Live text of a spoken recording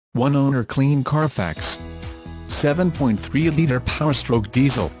One owner clean Carfax. 7.3-liter Powerstroke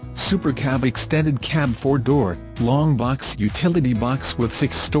diesel, Super Cab extended cab 4-door, long box utility box with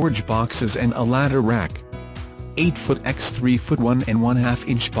 6 storage boxes and a ladder rack. 8-foot x 3-foot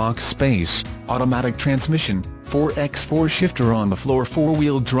 1.5-inch box space, automatic transmission, 4x4 shifter on the floor,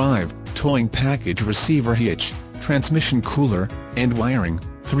 4-wheel drive, towing package, receiver hitch, transmission cooler, and wiring,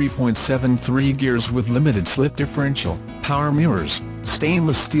 3.73 gears with limited slip differential, power mirrors,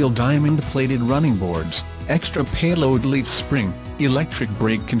 stainless steel diamond-plated running boards, extra payload leaf spring, electric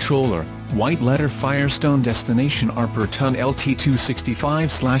brake controller, white letter Firestone destination R per ton LT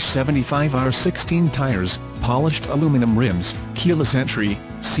 265/75 R16 tires, polished aluminum rims, keyless entry,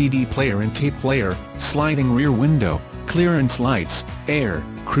 CD player and tape player, sliding rear window, clearance lights, air,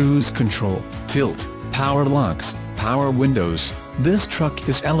 cruise control, tilt, power locks, power windows. This truck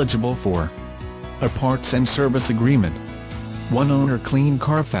is eligible for a parts and service agreement. One owner clean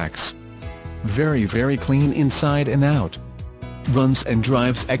Carfax. Very clean inside and out. Runs and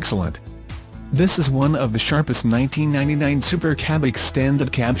drives excellent. This is one of the sharpest 1999 Super Cab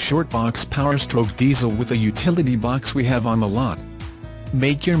extended cab short box Powerstroke diesel with a utility box we have on the lot.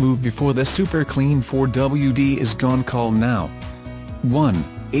 Make your move before the super clean 4WD is gone. Call now.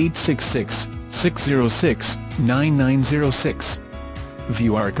 1-866-606-9906.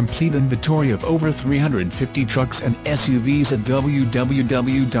 View our complete inventory of over 350 trucks and SUVs at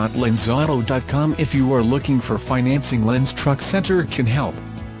www.lenzauto.com. If you are looking for financing, Lenz Truck Center can help.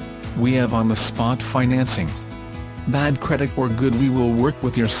 We have on-the-spot financing. Bad credit or good, we will work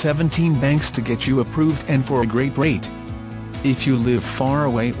with your 17 banks to get you approved and for a great rate. If you live far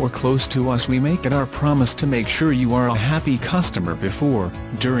away or close to us, we make it our promise to make sure you are a happy customer before,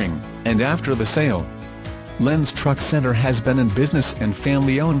 during, and after the sale. Lenz Truck Center has been in business and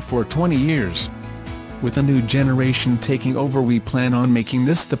family-owned for 20 years. With a new generation taking over, we plan on making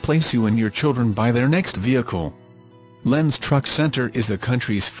this the place you and your children buy their next vehicle. Lenz Truck Center is the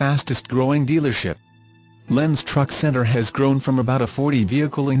country's fastest-growing dealership. Lenz Truck Center has grown from about a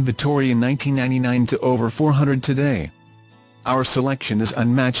 40-vehicle inventory in 1999 to over 400 today. Our selection is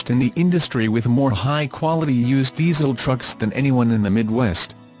unmatched in the industry, with more high-quality used diesel trucks than anyone in the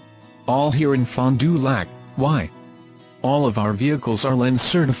Midwest. All here in Fond du Lac. Why? All of our vehicles are Lenz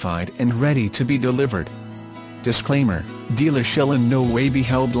certified and ready to be delivered. Disclaimer: dealers shall in no way be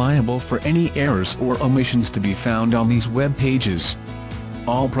held liable for any errors or omissions to be found on these web pages.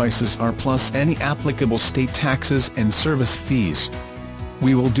 All prices are plus any applicable state taxes and service fees.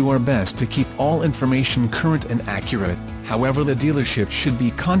 We will do our best to keep all information current and accurate, however the dealership should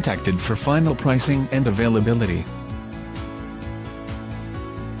be contacted for final pricing and availability.